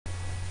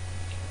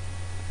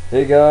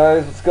Hey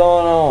guys, what's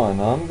going on?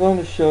 I'm going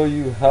to show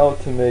you how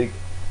to make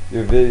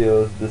your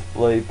videos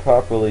display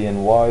properly in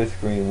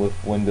widescreen with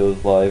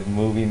Windows Live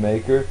Movie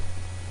Maker.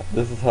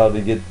 This is how to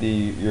get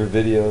your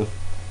videos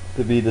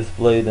to be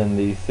displayed in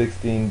the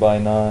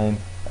 16:9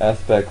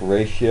 aspect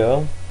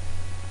ratio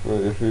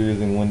if you're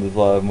using Windows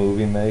Live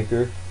Movie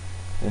Maker,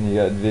 and you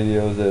got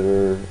videos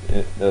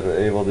that are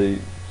able to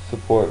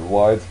support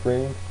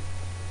widescreen.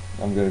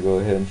 I'm going to go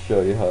ahead and show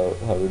you how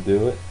to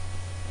do it.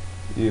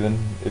 Even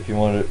if you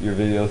want your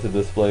videos to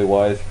display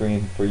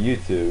widescreen for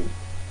YouTube,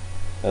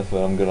 that's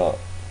what I'm gonna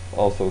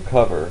also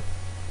cover.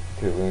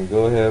 Okay, we're gonna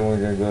go ahead and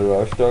we're gonna go to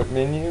our start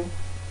menu,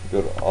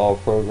 go to all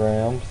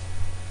programs,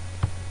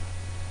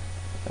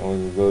 and we're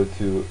gonna go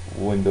to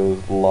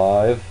Windows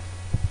Live.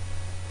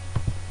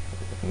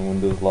 And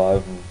Windows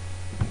Live,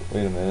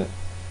 wait a minute,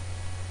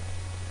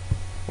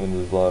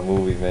 Windows Live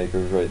Movie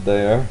Maker's right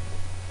there.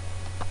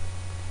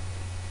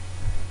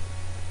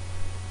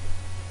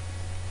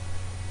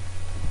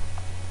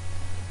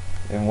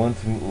 And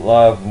once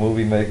Live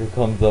Movie Maker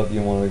comes up,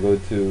 you want to go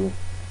to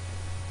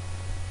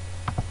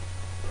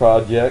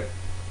Project,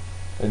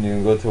 and you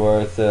can go to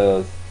where it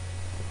says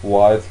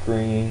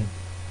Widescreen.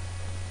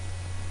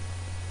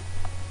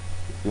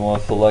 You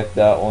want to select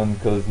that one,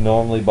 because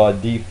normally by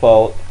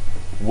default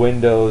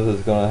Windows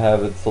is going to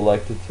have it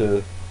selected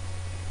to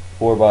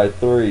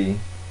 4:3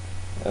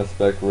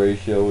 aspect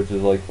ratio, which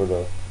is like for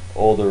the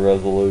older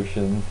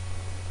resolutions.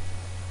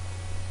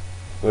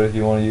 But if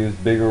you want to use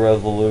bigger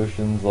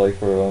resolutions, like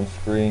for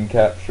screen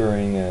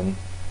capturing and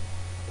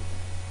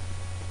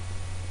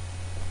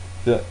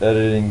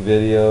editing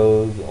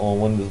videos on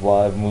Windows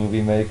Live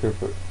Movie Maker,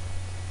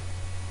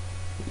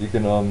 you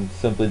can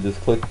simply just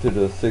click to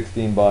the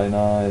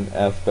 16:9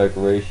 aspect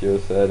ratio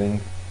setting,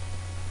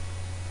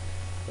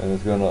 and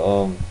it's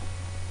gonna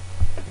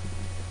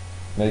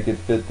make it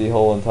fit the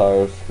whole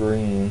entire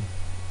screen.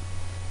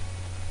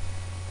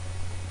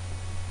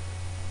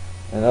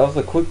 And that was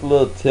a quick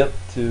little tip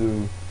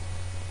to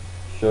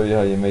show you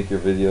how you make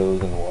your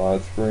videos in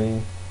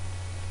widescreen.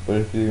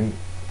 But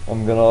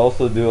I'm gonna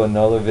also do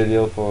another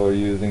video for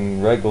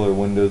using regular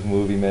Windows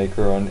Movie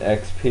Maker on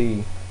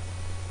XP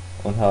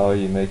on how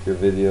you make your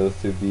videos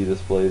to be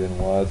displayed in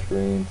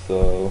widescreen.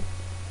 So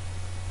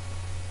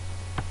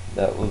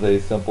that was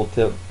a simple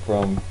tip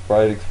from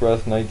Fright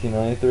Express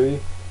 1993.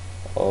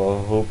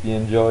 Hope you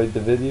enjoyed the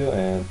video,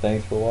 and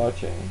thanks for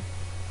watching.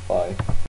 Bye.